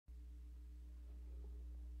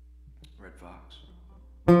Red Fox.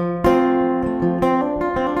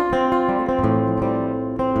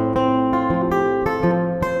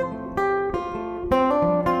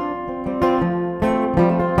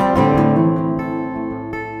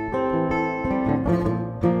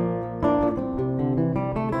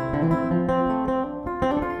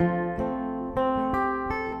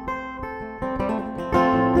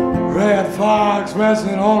 Red fox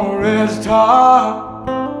resting on a ridgetop.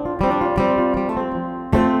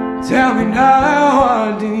 Tell me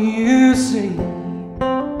now, what do you see?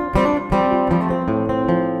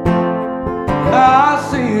 I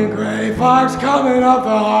see a gray fox coming up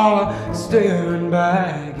the hollow, staring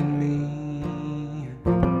back at me.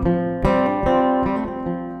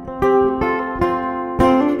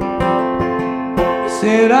 He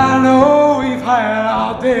said, I know we've had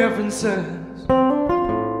our differences,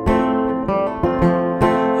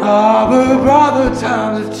 but brother,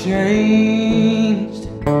 times have changed.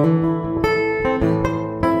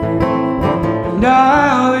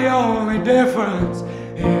 Now the only difference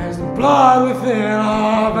is the blood within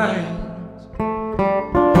our veins.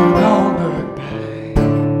 Don't look back,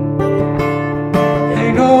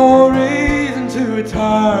 ain't no reason to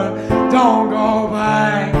return. Don't go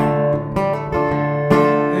back,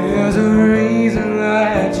 there's a reason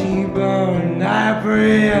that you burn that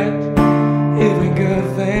bridge. Every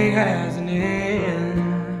good thing has an end.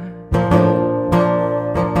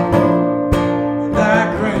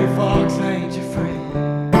 That gray fox ain't your friend.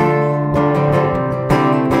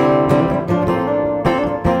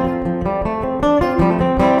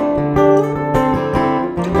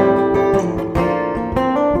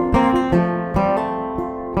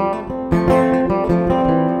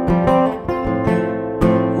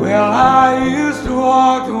 Well, I used to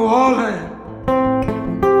walk the woodland,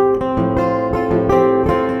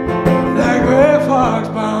 fox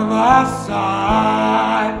by my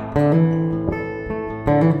side,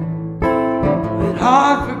 and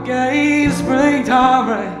I forgave springtime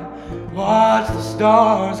rain, watched the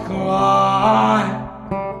stars collide.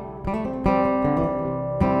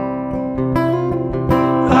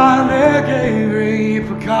 I never gave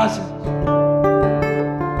repercussions,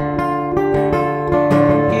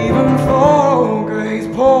 even for old Gray's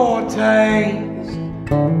poor taste.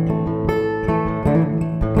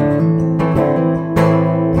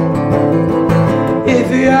 If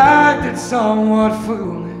he acted somewhat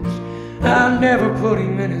foolish, I never put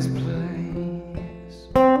him in his place.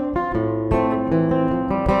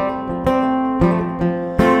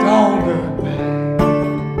 Don't look back,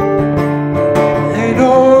 ain't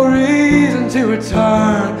no reason to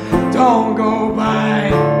return. Don't go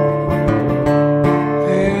back,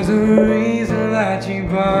 there's a reason that you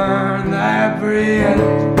burn that bridge.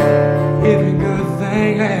 Every good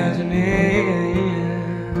thing has an end.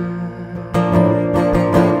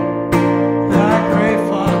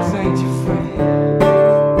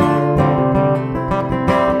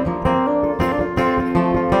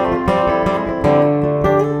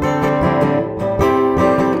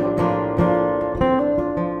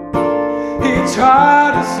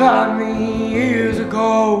 Tried to stop me years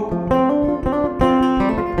ago,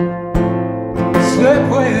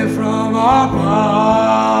 Slipway from our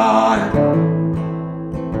bond.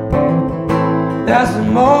 That's the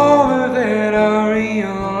moment that I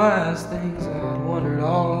realized things I'd wondered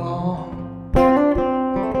all along.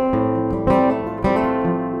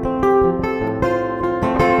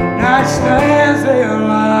 Now he stands there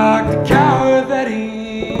like the coward that he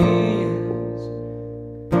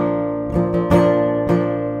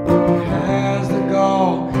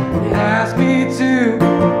to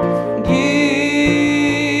forgive.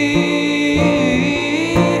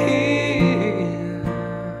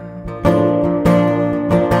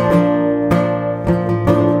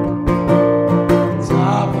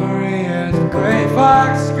 Top of red, the gray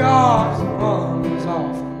fox scars, the one is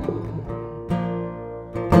awful.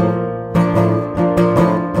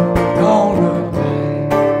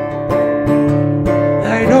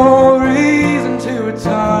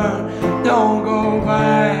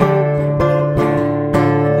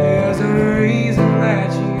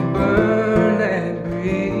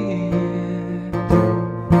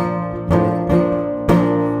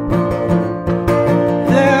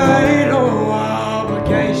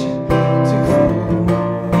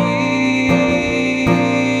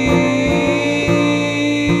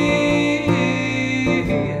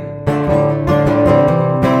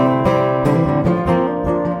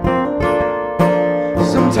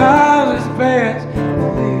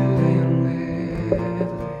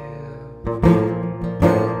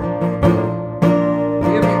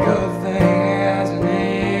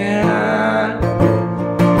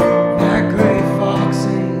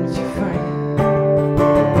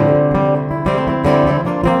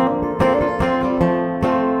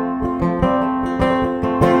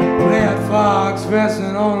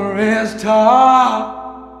 resting on a ridgetop.